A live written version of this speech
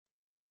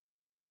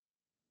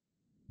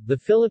The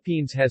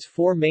Philippines has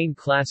four main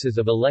classes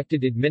of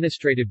elected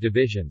administrative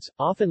divisions,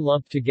 often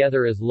lumped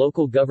together as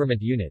local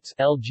government units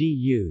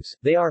 (LGUs).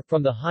 They are,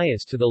 from the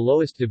highest to the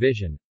lowest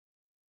division: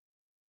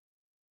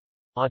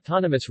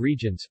 autonomous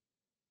regions,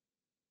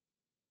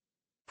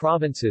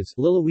 provinces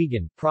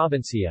Lalawigan,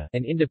 Provincia,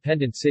 and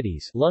independent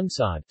cities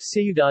Lungsod,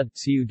 Ciudad,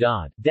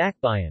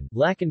 Dakbayan,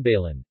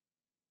 Lacandbayan,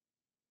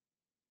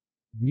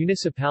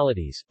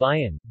 municipalities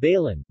Bayan,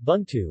 Balan,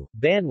 Bungtu,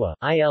 Banwa,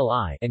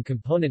 ILI, and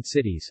component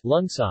cities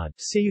Lungsod,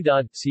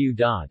 Ciudad,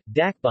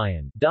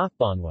 Dakbayan,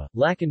 Dakbanwa,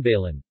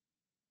 Lacandbayan,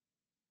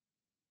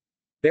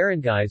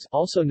 barangays,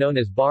 also known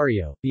as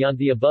barrio. Beyond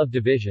the above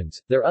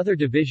divisions, there are other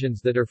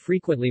divisions that are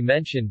frequently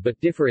mentioned but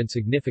differ in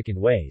significant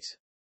ways.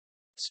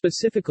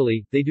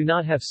 Specifically, they do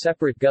not have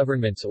separate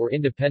governments or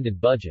independent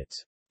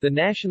budgets. The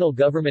national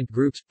government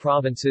groups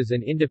provinces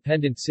and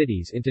independent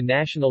cities into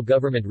national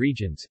government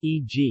regions,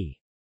 e.g.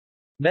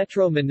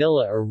 Metro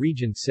Manila or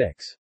Region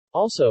 6.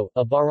 Also,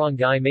 a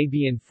barangay may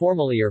be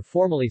informally or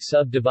formally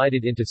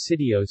subdivided into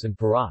sitios and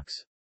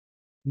paroks.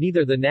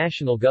 Neither the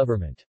national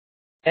government's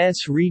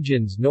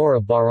regions nor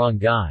a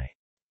barangay's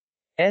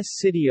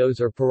sitios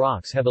or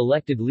paroks have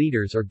elected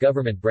leaders or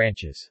government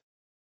branches.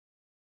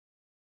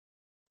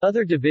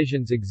 Other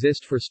divisions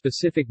exist for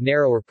specific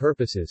narrower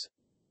purposes.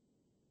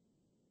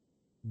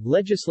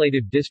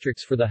 Legislative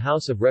districts for the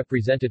House of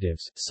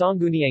Representatives,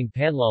 Sangguniang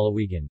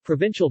Panlalawigan,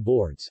 provincial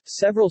boards,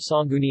 several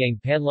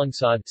Sangguniang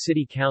Panlungsod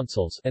city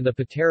councils, and the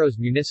Pateros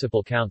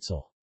Municipal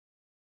Council.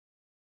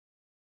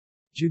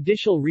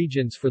 Judicial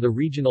regions for the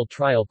regional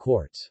trial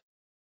courts.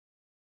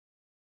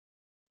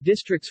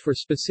 Districts for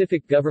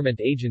specific government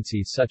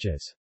agencies such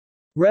as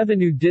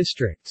revenue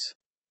districts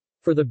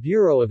for the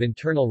Bureau of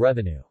Internal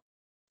Revenue,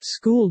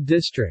 school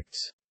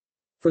districts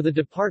for the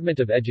Department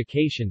of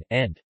Education,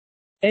 and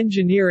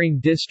engineering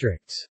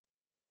districts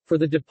for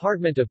the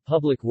Department of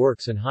Public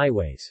Works and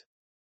Highways.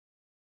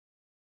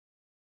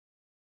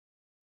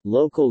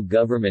 Local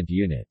government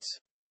units.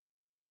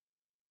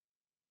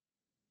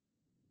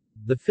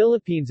 The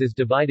Philippines is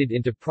divided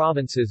into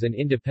provinces and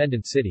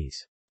independent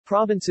cities.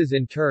 Provinces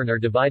in turn are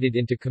divided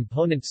into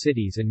component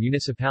cities and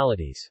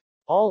municipalities.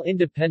 All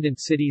independent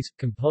cities,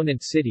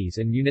 component cities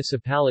and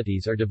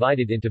municipalities are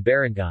divided into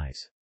barangays.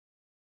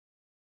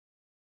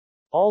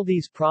 All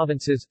these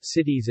provinces,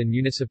 cities and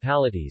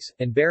municipalities,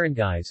 and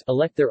barangays,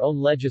 elect their own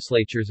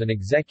legislatures and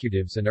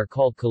executives and are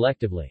called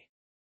collectively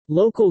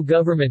local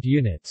government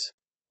units,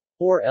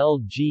 or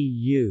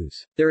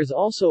LGUs. There is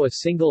also a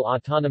single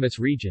autonomous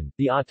region,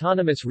 the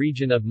Autonomous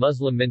Region of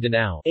Muslim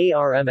Mindanao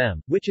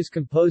 (ARMM), which is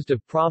composed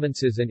of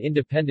provinces and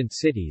independent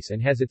cities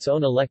and has its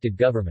own elected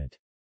government.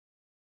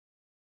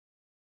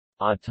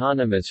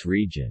 Autonomous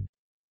Region.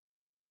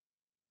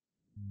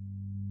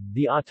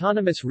 The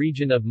Autonomous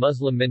Region of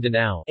Muslim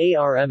Mindanao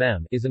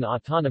 (ARMM) is an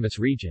autonomous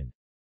region.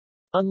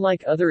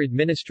 Unlike other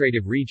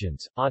administrative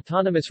regions,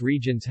 autonomous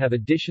regions have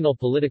additional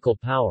political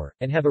power,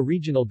 and have a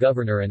regional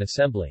governor and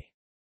assembly.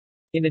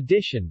 In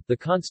addition, the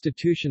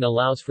Constitution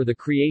allows for the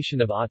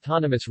creation of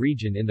autonomous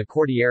region in the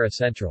Cordillera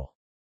Central.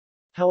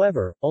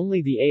 However,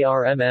 only the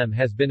ARMM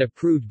has been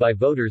approved by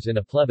voters in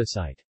a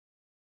plebiscite.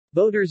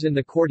 Voters in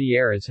the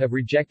Cordilleras have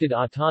rejected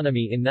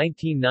autonomy in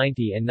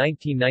 1990 and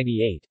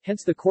 1998,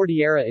 hence the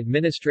Cordillera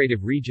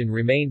Administrative Region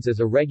remains as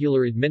a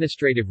regular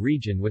administrative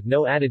region with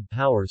no added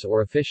powers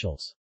or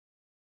officials.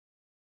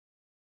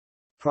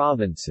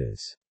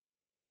 Provinces.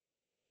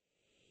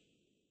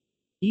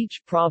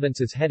 Each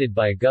province is headed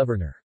by a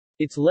governor.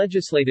 Its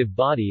legislative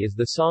body is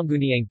the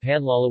Sangguniang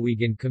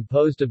Panlalawigan,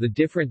 composed of the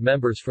different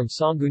members from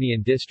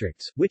Sanggunian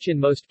districts, which in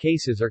most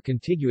cases are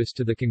contiguous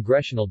to the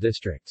congressional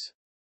districts.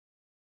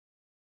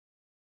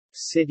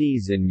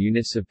 Cities and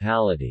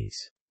municipalities.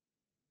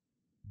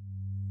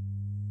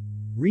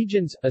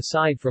 Regions,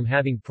 aside from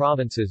having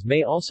provinces,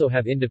 may also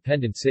have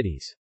independent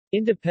cities.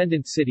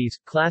 Independent cities,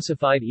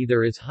 classified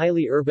either as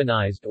highly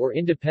urbanized or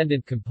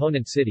independent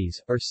component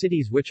cities, are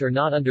cities which are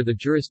not under the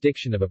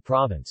jurisdiction of a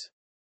province.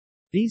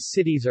 These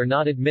cities are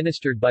not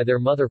administered by their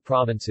mother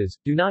provinces,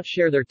 do not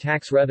share their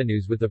tax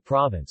revenues with the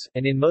province,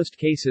 and in most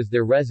cases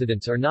their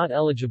residents are not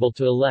eligible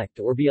to elect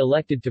or be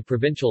elected to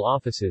provincial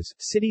offices.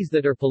 Cities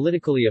that are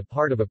politically a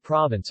part of a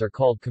province are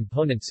called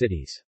component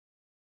cities.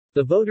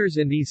 The voters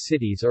in these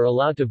cities are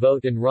allowed to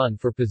vote and run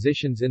for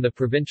positions in the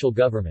provincial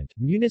government.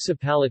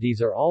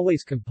 Municipalities are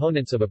always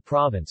components of a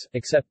province,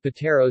 except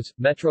Pateros,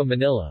 Metro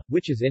Manila,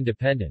 which is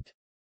independent.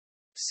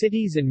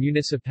 Cities and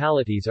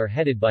municipalities are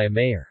headed by a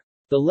mayor.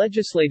 The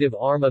legislative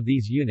arm of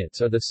these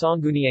units are the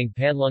Sangguniang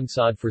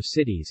Panlungsod for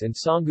cities and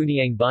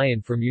Sangguniang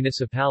Bayan for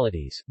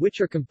municipalities, which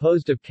are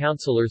composed of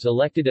councilors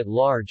elected at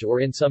large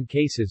or in some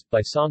cases,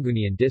 by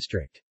Sanggunian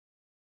district.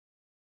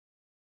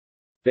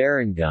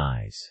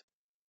 Barangays.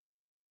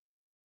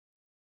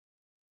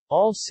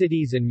 All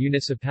cities and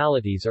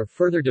municipalities are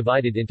further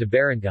divided into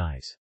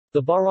barangays.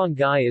 The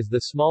barangay is the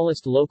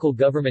smallest local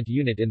government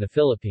unit in the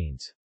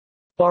Philippines.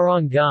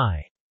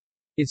 Barangay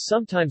is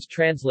sometimes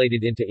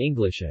translated into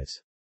English as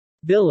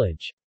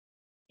village.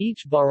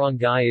 Each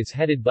barangay is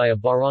headed by a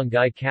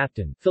barangay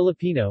captain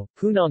Filipino,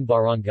 punong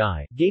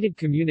barangay. Gated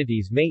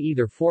communities may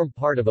either form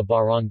part of a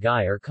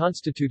barangay or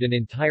constitute an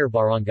entire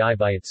barangay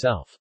by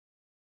itself.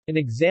 An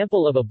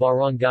example of a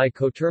barangay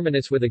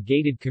coterminous with a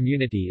gated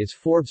community is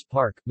Forbes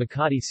Park,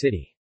 Makati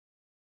City.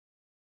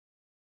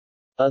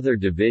 Other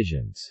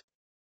divisions.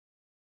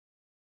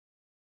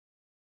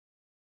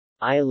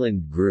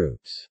 Island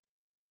groups.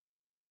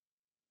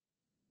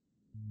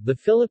 The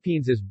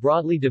Philippines is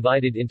broadly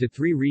divided into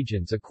three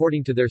regions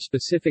according to their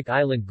specific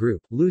island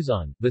group: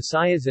 Luzon,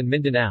 Visayas and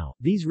Mindanao.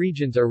 These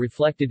regions are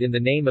reflected in the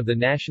name of the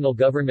national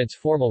government's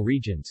formal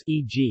regions,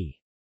 e.g.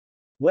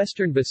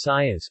 Western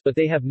Visayas, but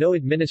they have no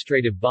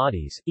administrative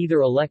bodies,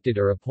 either elected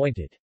or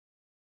appointed.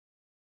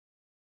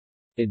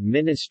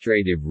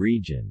 Administrative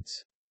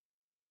regions.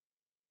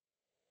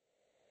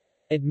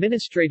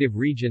 Administrative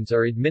regions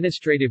are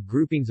administrative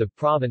groupings of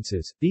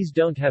provinces. These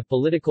don't have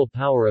political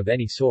power of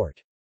any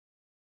sort.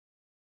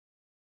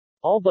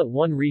 All but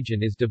one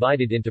region is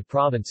divided into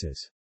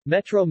provinces.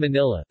 Metro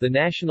Manila, the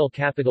national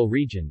capital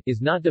region,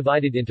 is not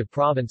divided into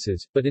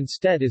provinces, but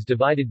instead is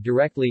divided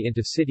directly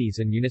into cities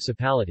and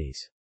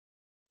municipalities.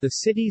 The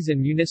cities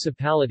and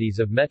municipalities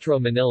of Metro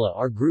Manila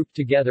are grouped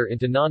together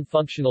into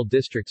non-functional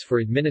districts for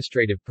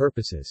administrative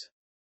purposes.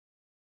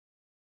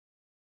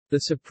 The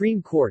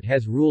Supreme Court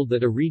has ruled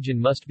that a region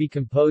must be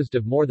composed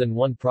of more than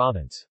one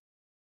province.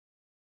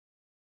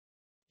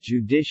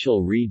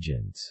 Judicial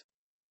regions.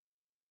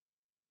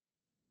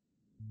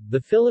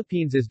 The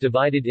Philippines is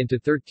divided into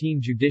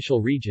 13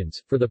 judicial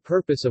regions, for the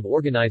purpose of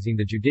organizing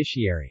the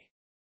judiciary.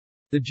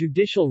 The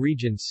judicial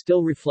regions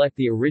still reflect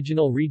the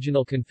original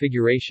regional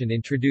configuration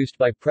introduced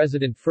by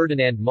President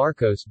Ferdinand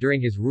Marcos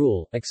during his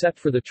rule, except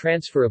for the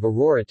transfer of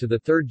Aurora to the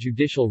 3rd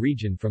Judicial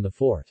Region from the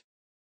 4th.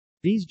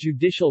 These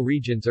judicial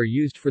regions are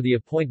used for the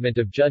appointment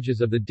of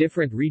judges of the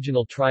different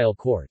regional trial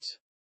courts.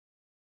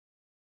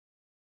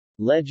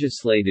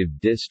 Legislative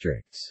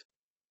districts.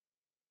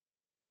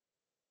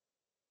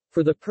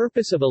 For the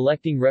purpose of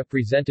electing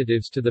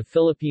representatives to the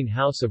Philippine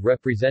House of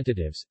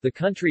Representatives, the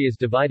country is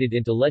divided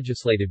into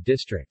legislative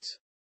districts.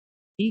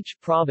 Each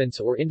province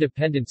or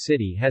independent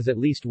city has at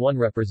least one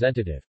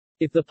representative.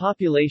 If the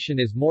population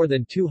is more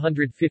than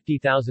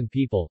 250,000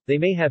 people, they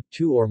may have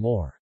two or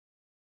more.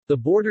 The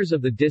borders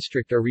of the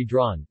district are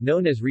redrawn,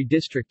 known as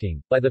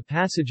redistricting, by the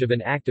passage of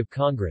an act of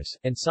Congress,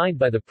 and signed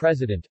by the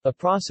President, a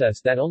process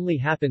that only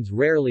happens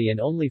rarely and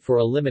only for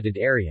a limited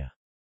area.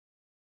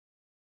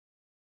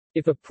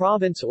 If a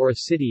province or a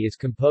city is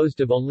composed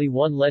of only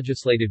one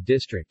legislative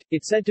district,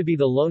 it's said to be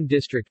the Lone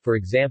District. For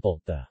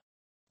example, the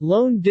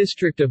Lone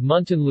District of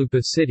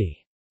Muntinlupa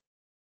City.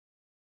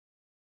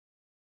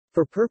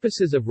 For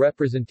purposes of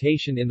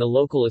representation in the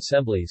local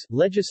assemblies,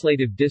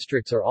 legislative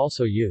districts are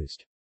also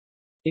used.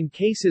 In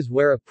cases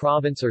where a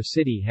province or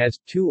city has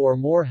two or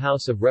more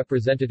House of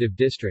Representative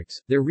districts,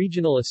 their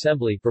regional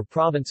assembly for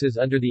provinces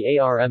under the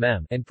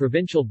ARMM and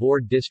provincial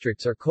board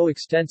districts are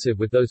coextensive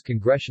with those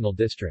congressional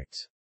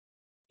districts.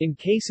 In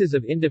cases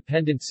of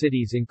independent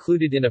cities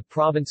included in a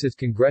province's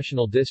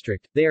congressional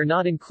district, they are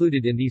not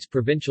included in these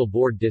provincial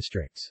board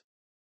districts.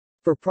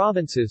 For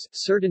provinces,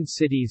 certain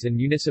cities and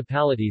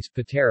municipalities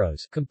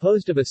pateros,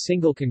 composed of a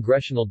single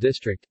congressional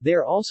district, they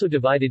are also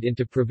divided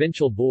into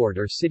provincial board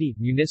or city,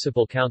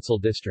 municipal council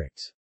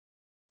districts.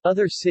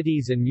 Other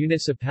cities and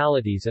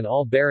municipalities and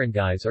all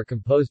barangays are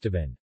composed of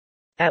an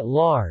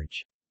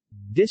at-large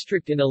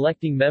district in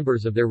electing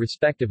members of their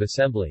respective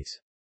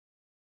assemblies.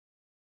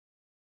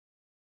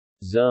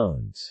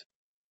 Zones.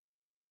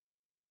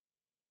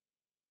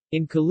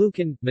 In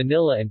Caloocan,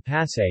 Manila and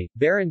Pasay,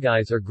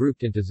 barangays are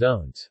grouped into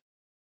zones.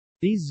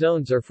 These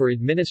zones are for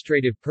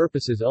administrative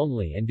purposes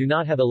only and do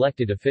not have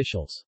elected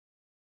officials.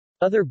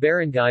 Other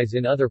barangays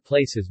in other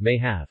places may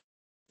have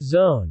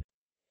zone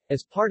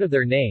as part of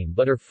their name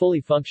but are fully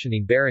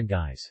functioning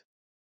barangays.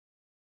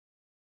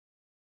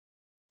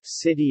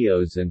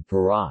 Sitios and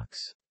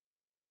paroks.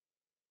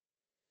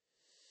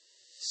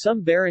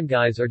 Some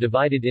barangays are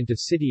divided into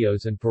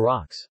sitios and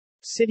paroks.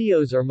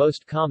 Sitios are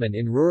most common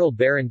in rural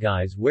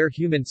barangays where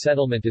human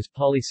settlement is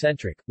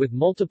polycentric, with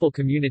multiple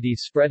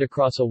communities spread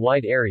across a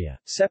wide area,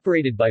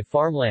 separated by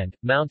farmland,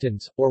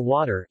 mountains, or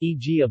water,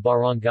 e.g. a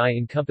barangay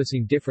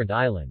encompassing different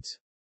islands.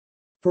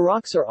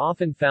 Paroks are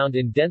often found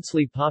in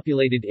densely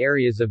populated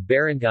areas of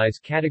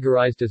barangays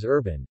categorized as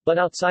urban, but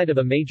outside of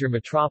a major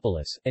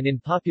metropolis, and in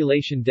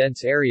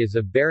population-dense areas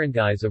of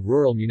barangays of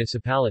rural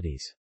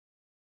municipalities.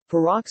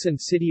 Paroks and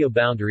sitio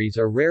boundaries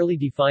are rarely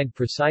defined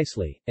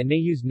precisely, and may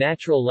use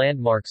natural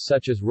landmarks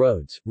such as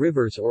roads,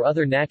 rivers or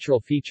other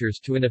natural features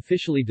to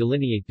unofficially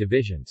delineate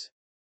divisions.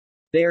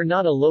 They are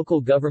not a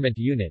local government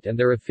unit and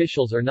their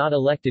officials are not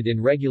elected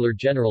in regular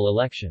general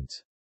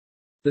elections.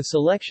 The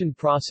selection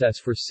process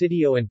for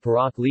sitio and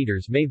parok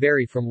leaders may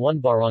vary from one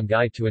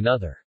barangay to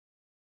another.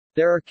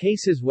 There are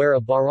cases where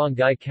a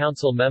barangay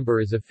council member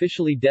is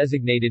officially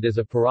designated as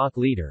a parok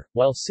leader,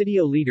 while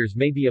sitio leaders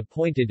may be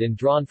appointed and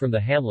drawn from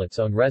the hamlet's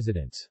own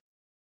residents.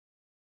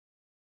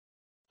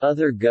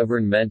 Other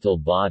governmental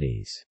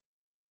bodies.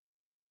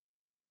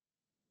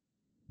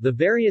 The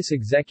various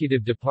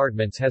executive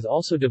departments has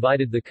also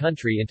divided the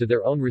country into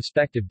their own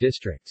respective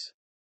districts.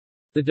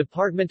 The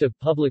Department of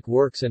Public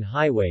Works and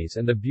Highways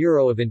and the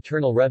Bureau of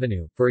Internal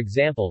Revenue, for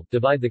example,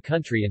 divide the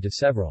country into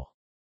several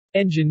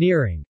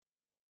engineering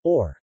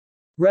or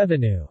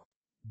revenue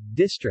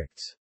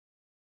districts.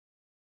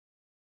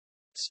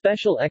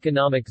 Special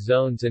economic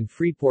zones and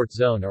Freeport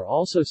Zone are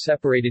also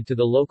separated to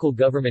the local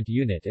government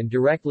unit and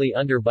directly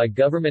under by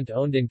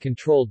government-owned and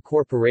controlled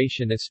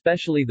corporation,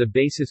 especially the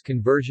Basis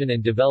Conversion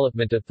and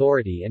Development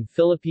Authority and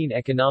Philippine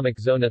Economic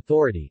Zone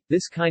Authority.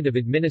 This kind of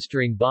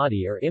administering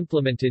body are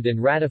implemented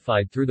and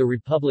ratified through the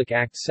Republic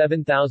Act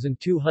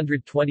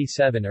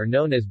 7227 are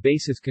known as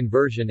Basis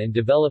Conversion and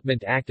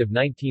Development Act of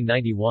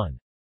 1991.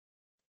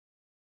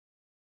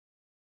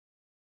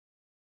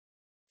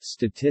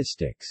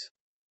 Statistics.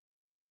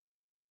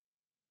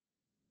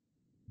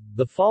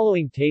 The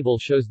following table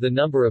shows the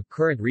number of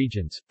current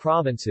regions,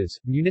 provinces,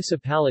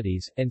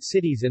 municipalities, and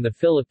cities in the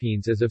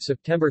Philippines as of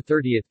September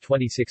 30,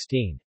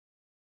 2016.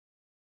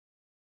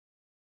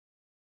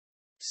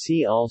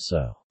 See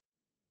also: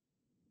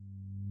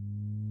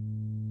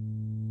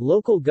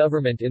 Local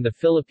government in the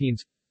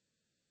Philippines,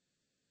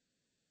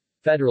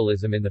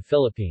 Federalism in the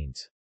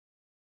Philippines.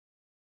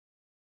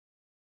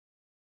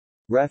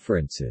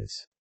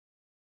 References.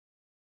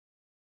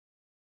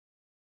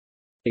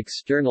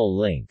 External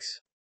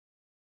links.